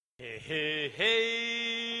Hey, hey,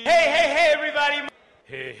 hey. Hey, hey, hey, everybody.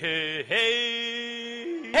 Hey, hey,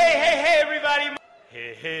 hey. Hey, hey, hey, everybody.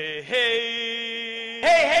 Hey, hey, hey.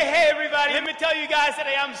 Hey, hey, hey, everybody. Let me tell you guys that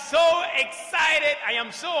I am so excited. I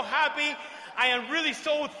am so happy. I am really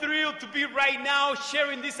so thrilled to be right now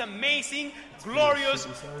sharing this amazing, glorious,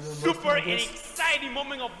 super and exciting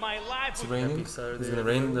moment of my life. It's raining. Is it gonna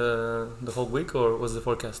rain the whole week, or what's the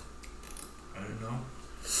forecast? I don't know.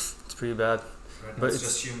 It's pretty bad. Right now But it's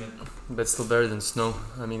just humid. But still better than snow.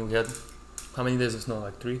 I mean, we had how many days of snow?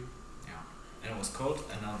 Like 3? Yeah. And it was cold,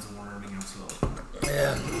 and now it's warming up slowly.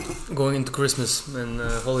 Yeah. Going into Christmas and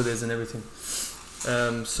holidays and everything.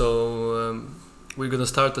 We're gonna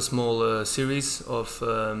start a small series of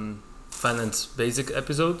finance basic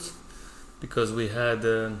episodes because we had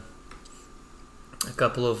a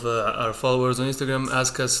couple of our followers on Instagram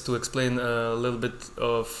ask us to explain a little bit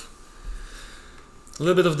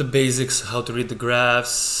of the basics, how to read the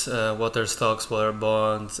graphs, what are stocks, what are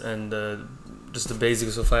bonds, and just the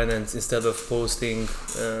basics of finance instead of posting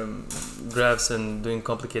graphs and doing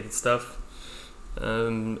complicated stuff.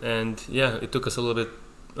 It took us a little bit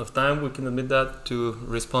of time, we can admit that, to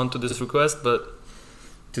respond to this request, but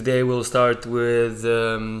today we'll start with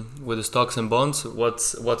the stocks and bonds.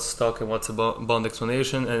 What's stock and what's a bond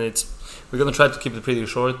explanation, and we're gonna try to keep it pretty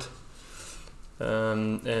short.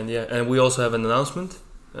 And we also have an announcement.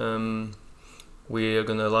 We are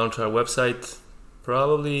gonna launch our website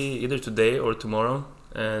probably either today or tomorrow,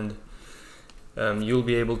 and you'll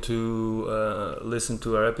be able to listen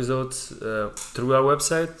to our episodes through our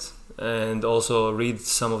website, and also read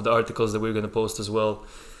some of the articles that we're gonna post as well,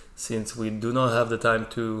 since we do not have the time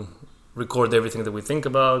to record everything that we think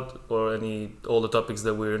about or all the topics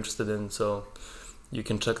that we're interested in. So you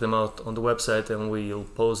can check them out on the website, and we'll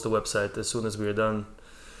post the website as soon as we're done.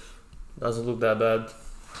 Doesn't look that bad,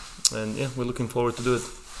 and yeah, we're looking forward to do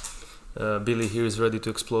it. Billy here is ready to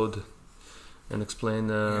explode and explain.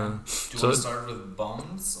 Do you want to start with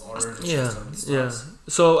bonds or start with stocks? Yeah.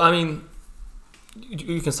 So I mean,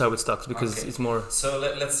 you can start with stocks because it's more. So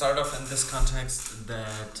let's start off in this context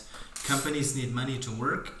that companies need money to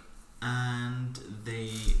work, and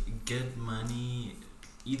they get money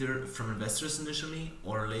either from investors initially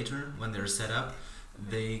or later when they're set up.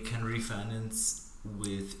 They can refinance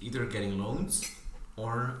with either getting loans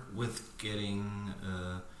or with getting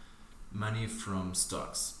money from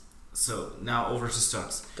stocks. So now over to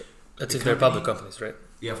stocks. That's if they're public companies, right?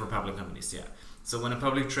 Yeah, for public companies, yeah. So when a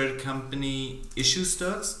public traded company issues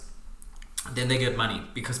stocks, then they get money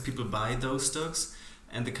because people buy those stocks,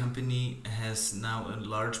 and the company has now a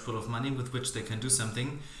large pool of money with which they can do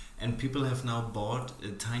something, and people have now bought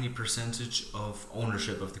a tiny percentage of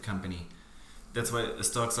ownership of the company. That's why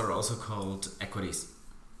stocks are also called equities.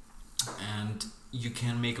 And you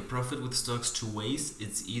can make a profit with stocks two ways.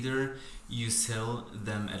 It's either you sell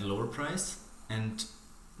them at a lower price and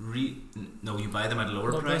you buy them at a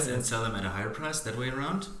lower price and sell them at a higher price, that way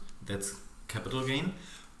around. That's capital gain.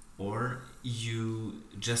 Or you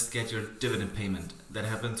just get your dividend payment. That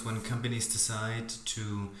happens when companies decide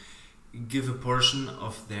to give a portion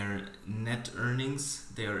of their net earnings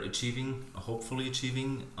they are hopefully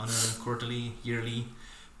achieving on a quarterly, yearly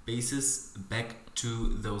basis back to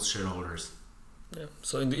those shareholders. Yeah.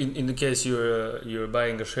 So in the case you're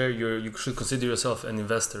buying a share, you should consider yourself an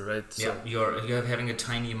investor, right? So you're having a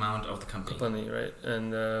tiny amount of the company, right?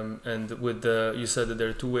 And with you said that there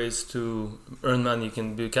are two ways to earn money. You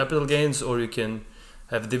can do capital gains, or you can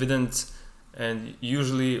have dividends. And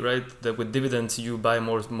usually, right, that with dividends you buy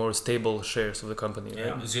more stable shares of the company,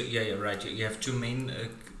 right? Yeah, right. You have two main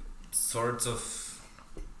sorts of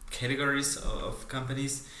categories of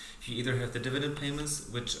companies. You either have the dividend payments,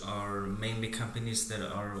 which are mainly companies that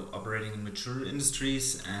are operating in mature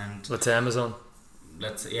industries, and let's say Amazon.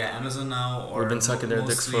 Amazon now, or we've been sucking their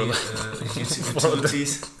dicks for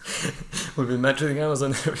utilities. We've been mentioning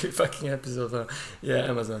Amazon every fucking episode.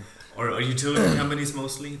 Amazon. Or utility companies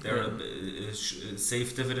mostly. They're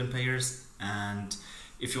safe dividend payers, and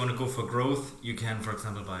if you want to go for growth, you can, for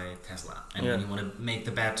example, buy Tesla, and you want to make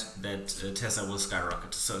the bet that Tesla will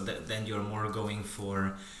skyrocket. So then you're more going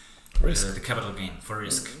for risk, the capital gain, for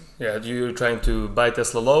risk. Yeah, you're trying to buy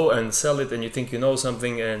Tesla low and sell it, and you think you know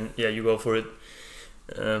something, and you go for it.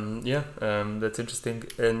 That's interesting.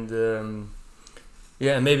 And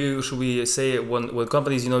maybe should we say when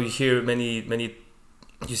companies, you hear many.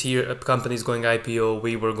 You see companies going IPO,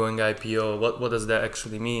 we were going IPO. What does that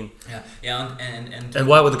actually mean? And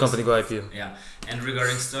why would the company go IPO? Yeah, and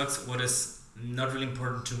regarding stocks, what is not really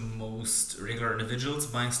important to most regular individuals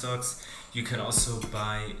buying stocks, you can also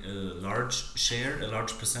buy a large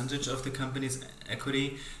percentage of the company's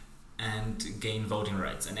equity, and gain voting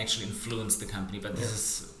rights and actually influence the company. But this is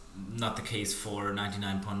not the case for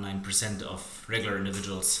 99.9% of regular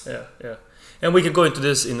individuals. Yeah. And we can go into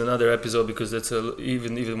this in another episode because that's a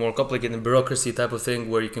even more complicated bureaucracy type of thing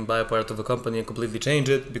where you can buy a part of a company and completely change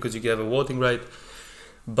it because you have a voting right.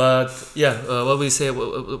 But what we say?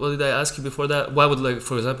 What did I ask you before that? Why would, like,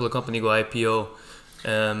 for example, a company go IPO?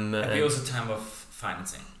 IPO is a time of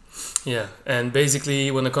financing. Yeah, and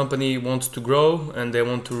basically when a company wants to grow and they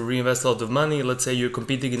want to reinvest a lot of money, let's say you're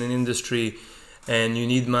competing in an industry and you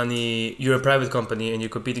need money, you're a private company and you're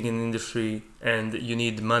competing in an industry and you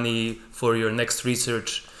need money for your next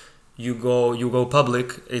research, you go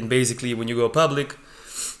public, and basically when you go public,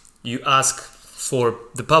 you ask for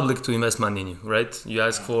the public to invest money in you, right? You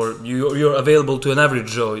ask for, you're available to an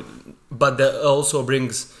average Joe, but that also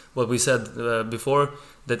brings what we said before,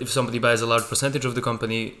 that if somebody buys a large percentage of the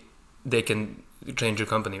company, they can change your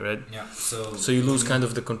company, right? Yeah. So you lose kind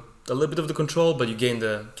of a little bit of the control, but you gain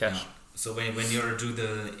the cash. Yeah. So when you do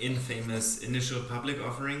the infamous initial public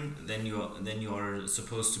offering, then you are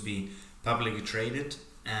supposed to be publicly traded,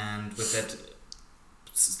 and with that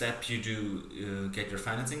step you do get your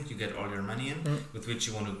financing, you get all your money in, with which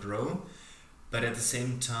you want to grow. But at the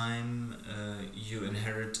same time, you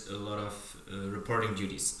inherit a lot of reporting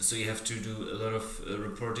duties. So you have to do a lot of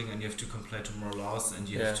reporting, and you have to comply to more laws, and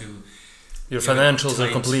you have to. Your financials are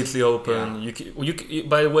completely open. Yeah. You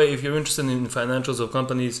by the way, if you're interested in financials of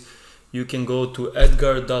companies, you can go to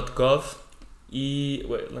edgar.gov.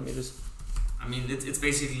 Wait, let me just. I mean, it's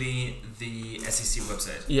basically the SEC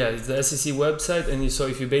website. Yeah, it's the SEC website, and so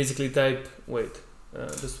if you basically type,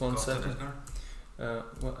 just one second.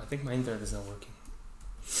 Well, I think my internet is not working.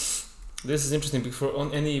 This is interesting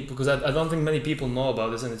because I don't think many people know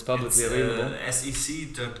about this, and it's publicly available.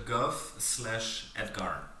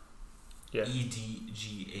 sec.gov/Edgar. Yeah.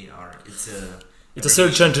 EDGAR. It's a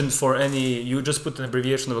search engine for any. You just put an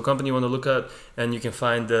abbreviation of a company you want to look at, and you can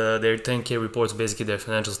find their 10K reports, basically their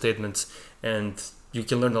financial statements, and you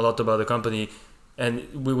can learn a lot about the company. And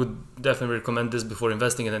we would definitely recommend this before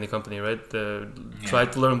investing in any company, right? Try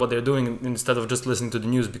to learn what they're doing instead of just listening to the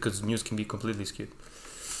news, because news can be completely skewed.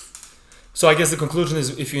 So I guess the conclusion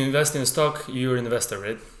is, if you invest in a stock, you're an investor,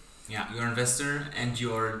 right? Yeah, you're an investor, and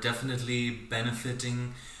you're definitely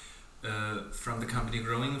benefiting from the company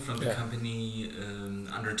growing, from the company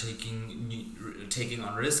taking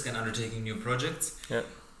on risk and undertaking new projects. Yeah.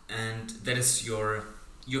 And that is you're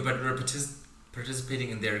participating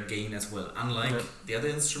in their gain as well, unlike the other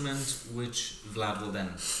instrument, which Vlad will then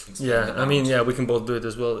explain about. We can both do it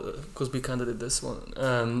as well, because we kind of did this one.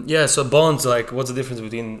 So bonds, like, what's the difference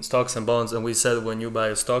between stocks and bonds? And we said when you buy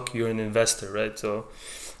a stock, you're an investor, right? So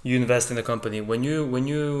you invest in a company. When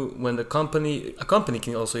a company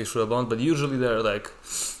can also issue a bond, but usually they're like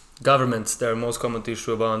governments. They're most common to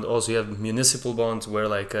issue a bond. Also, you have municipal bonds, where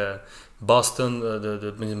like Boston,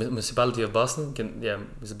 the municipality of Boston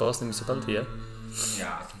is it Boston municipality? Yeah,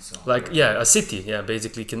 I think so. A city,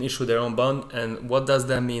 basically can issue their own bond. And what does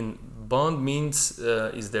that mean? Bond means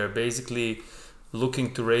is they're basically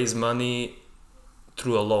looking to raise money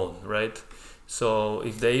through a loan, right? So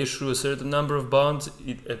if they issue a certain number of bonds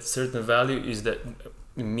at a certain value, it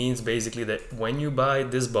means basically that when you buy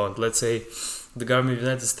this bond, let's say the government of the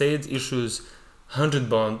United States issues 100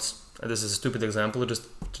 bonds. And this is a stupid example, just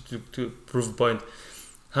to prove a point.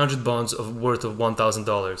 100 bonds worth of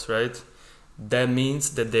 $1,000, right? That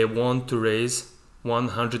means that they want to raise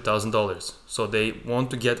 $100,000. So they want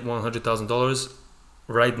to get $100,000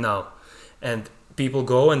 right now. And people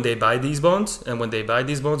go and they buy these bonds. And when they buy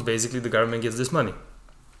these bonds, basically the government gets this money.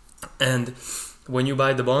 And when you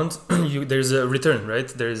buy the bonds, there's a return, right?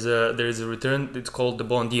 There's a return. It's called the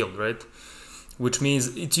bond yield, right? Which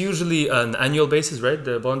means it's usually an annual basis, right?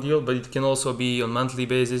 The bond yield, but it can also be on monthly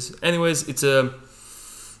basis. Anyways,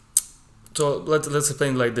 so let's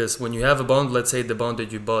explain like this. When you have a bond, let's say the bond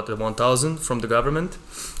that you bought at 1,000 from the government,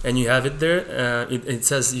 and you have it there, it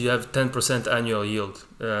says you have 10% annual yield.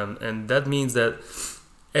 And that means that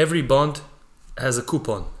every bond has a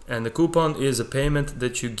coupon, and the coupon is a payment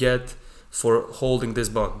that you get for holding this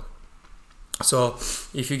bond. So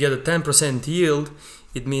if you get a 10% yield,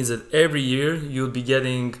 it means that every year you'll be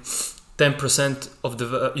getting 10% of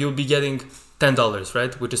you'll be getting $10,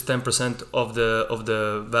 right? Which is 10% of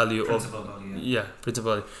the value principal value.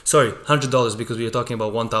 Principal value. Sorry, $100, because we are talking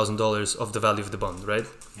about $1,000 of the value of the bond, right?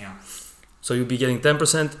 Yeah. So you'll be getting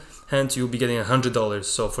 10%, hence you'll be getting $100.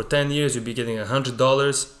 So for 10 years you'll be getting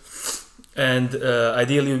 $100, and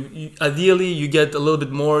ideally you get a little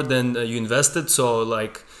bit more than you invested. So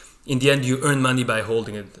like in the end you earn money by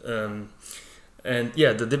holding it. And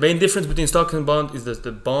the main difference between stock and bond is that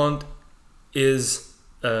the bond is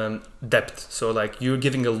debt. So like you're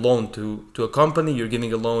giving a loan to a company, you're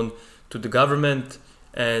giving a loan to the government,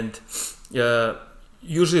 and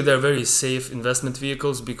usually they're very safe investment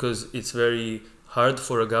vehicles because it's very hard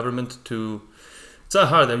for a government to. It's not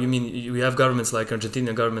hard. I mean, we have governments like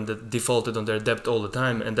Argentinian government that defaulted on their debt all the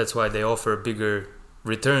time, and that's why they offer bigger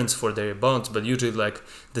returns for their bonds. But usually, like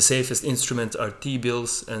the safest instruments are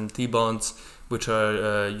T-bills and T-bonds, which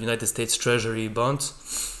are United States Treasury bonds,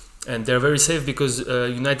 and they're very safe because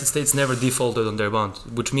United States never defaulted on their bonds,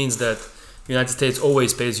 which means that United States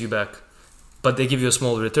always pays you back, but they give you a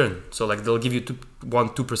small return. So like they'll give you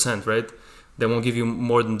 2%, right? They won't give you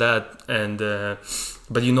more than that, and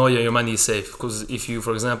but you know your money is safe because if you,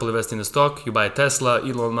 for example, invest in a stock, you buy Tesla,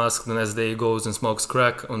 Elon Musk, the next day goes and smokes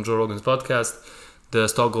crack on Joe Rogan's podcast, the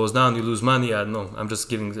stock goes down, you lose money. I don't know, I'm just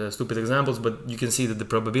giving stupid examples, but you can see that the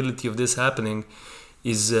probability of this happening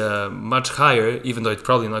is much higher, even though it's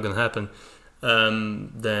probably not going to happen,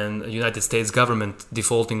 than United States government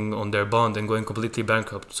defaulting on their bond and going completely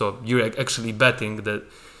bankrupt. So you're actually betting that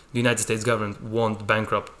the United States government won't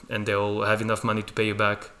bankrupt and they'll have enough money to pay you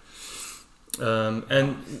back.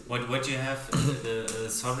 And what you have, the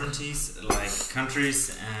sovereignties like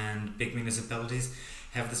countries and big municipalities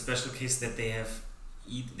have the special case that they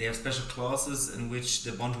have special clauses in which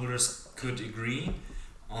the bondholders could agree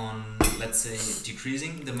on, let's say,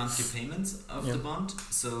 decreasing the monthly payments of the bond,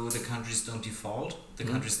 so the countries don't default, the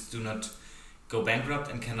countries do not go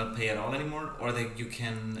bankrupt and cannot pay at all anymore, or that you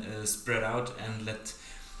can spread out and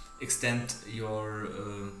extend your.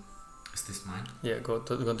 Is this mine? Yeah, go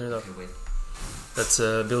turn it off. Okay, wait. That's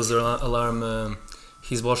Bill's alarm.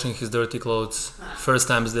 He's washing his dirty clothes. First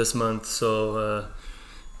time this month, so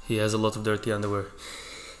he has a lot of dirty underwear.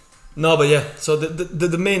 No, but yeah. So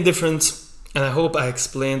the main difference, and I hope I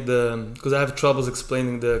explained because I have troubles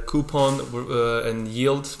explaining the coupon and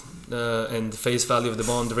yield and face value of the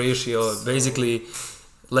bond ratio. Basically,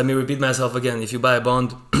 let me repeat myself again. If you buy a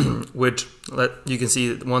bond, which you can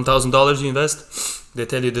see $1,000 you invest. They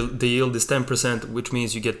tell you the yield is 10%, which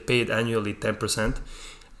means you get paid annually 10%.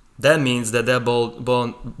 That means that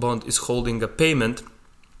bond is holding a payment,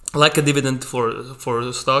 like a dividend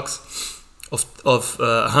for stocks, of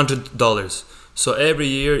 $100. So every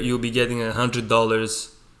year you'll be getting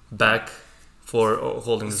 $100 back for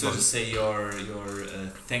holding this bond. So to say your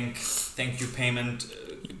thank you payment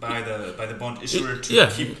by the bond issuer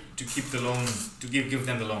to keep the loan, to give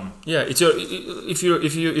them the loan. Yeah, it's your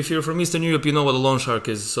if you're from Eastern Europe, you know what a loan shark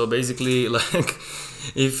is. So basically, like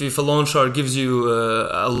if a loan shark gives you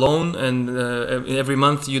a loan and every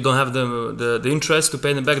month you don't have the interest to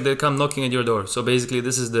pay them back, they come knocking at your door. So basically,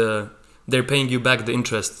 this is they're paying you back the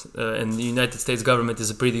interest, and the United States government is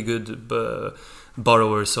a pretty good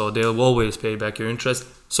borrower, so they'll always pay back your interest.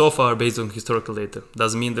 So far, based on historical data,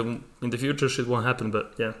 doesn't mean that in the future shit won't happen,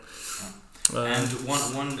 but yeah. And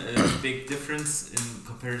one big difference in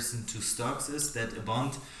comparison to stocks is that a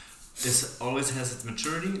bond always has its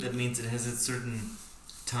maturity. That means it has a certain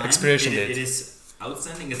time. Expiration date. It is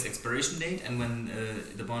outstanding, its expiration date, and when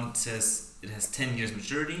the bond says it has 10 years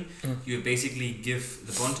maturity, you basically give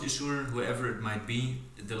the bond issuer, whoever it might be,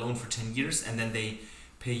 the loan for 10 years, and then they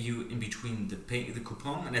pay you in between the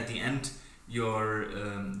coupon, and at the end your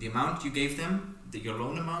the amount you gave them, your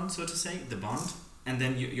loan amount, so to say, the bond, and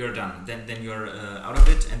then you're done. Then you're out of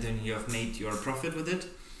it, and then you have made your profit with it,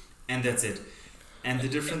 and that's it. And the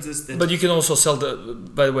difference is that. But you can also sell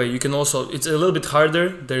by the way, you can also. It's a little bit harder.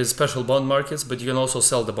 There is special bond markets, but you can also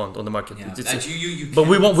sell the bond on the market. Yeah. But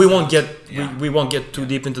we won't get too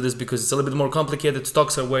deep into this because it's a little bit more complicated.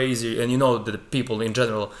 Stocks are way easier, and you know that people in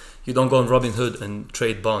general, you don't go on Robinhood and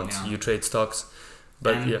trade bonds. Yeah. You trade stocks.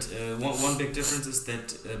 But one big difference is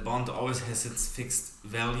that a bond always has its fixed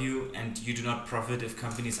value, and you do not profit if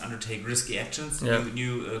companies undertake risky actions,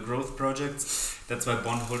 new growth projects. That's why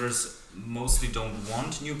bondholders mostly don't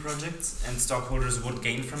want new projects, and stockholders would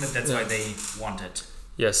gain from it. That's why they want it.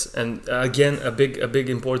 Yes, and again, a big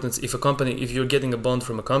importance. If you're getting a bond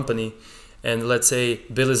from a company, and let's say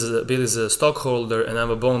Bill is a stockholder and I'm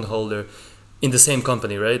a bondholder in the same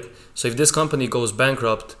company, right? So if this company goes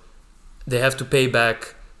bankrupt, they have to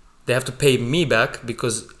pay me back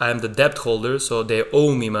because I'm the debt holder, so they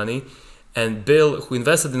owe me money. And Bill, who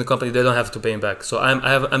invested in the company, they don't have to pay him back. So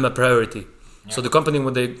I'm a priority. Yeah. So the company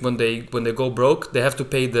when they go broke, they have to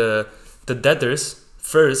pay the debtors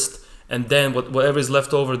first, and then whatever is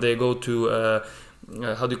left over, they go to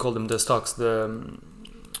how do you call them, the stocks, the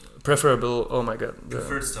preferable. Oh my god,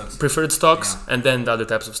 preferred stocks, and then the other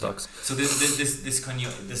types of stocks. So this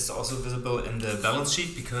is also visible in the balance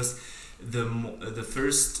sheet because the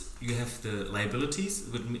first you have the liabilities,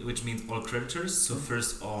 which means all creditors. So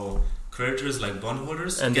first all creditors like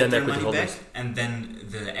bondholders And get then their equity money holders. back, and then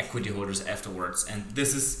the equity holders afterwards. And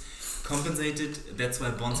this is compensated. That's why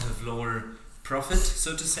bonds have lower profit,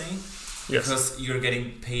 so to say. Yes. Because you're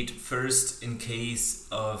getting paid first in case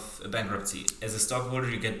of a bankruptcy. As a stockholder,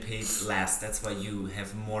 you get paid last. That's why you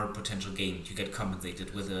have more potential gain. You get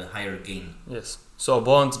compensated with a higher gain. Yes. So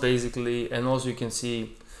bonds basically, and also you can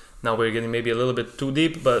see, now we're getting maybe a little bit too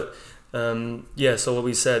deep, but so what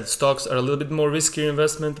we said, stocks are a little bit more riskier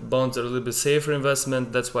investment, bonds are a little bit safer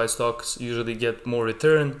investment. That's why stocks usually get more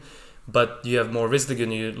return, but you have more risk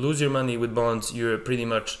when you lose your money. With bonds, you're pretty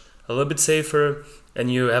much a little bit safer,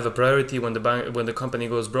 and you have a priority when the company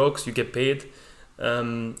goes broke, so you get paid,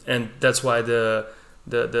 and that's why the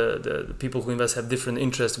people who invest have different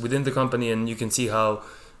interests within the company, and you can see how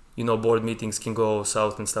board meetings can go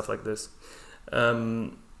south and stuff like this.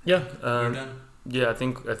 We're done. Yeah, I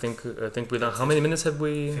think we're done. How many minutes have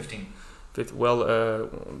we? 15. Well,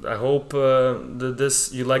 I hope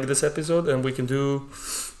you like this episode, and we can do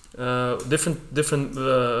different.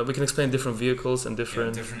 We can explain different vehicles and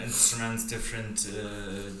different instruments, different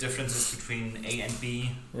differences between A and B.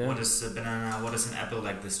 Yeah. What is a banana? What is an apple?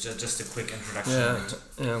 Like this. Just a quick introduction.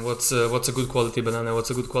 Yeah. What's a good quality banana? What's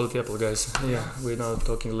a good quality apple, guys? Yeah. We're now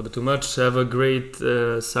talking a little bit too much. Have a great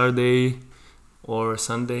Saturday or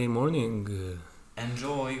Sunday morning.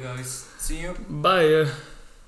 Enjoy, guys. See you. Bye.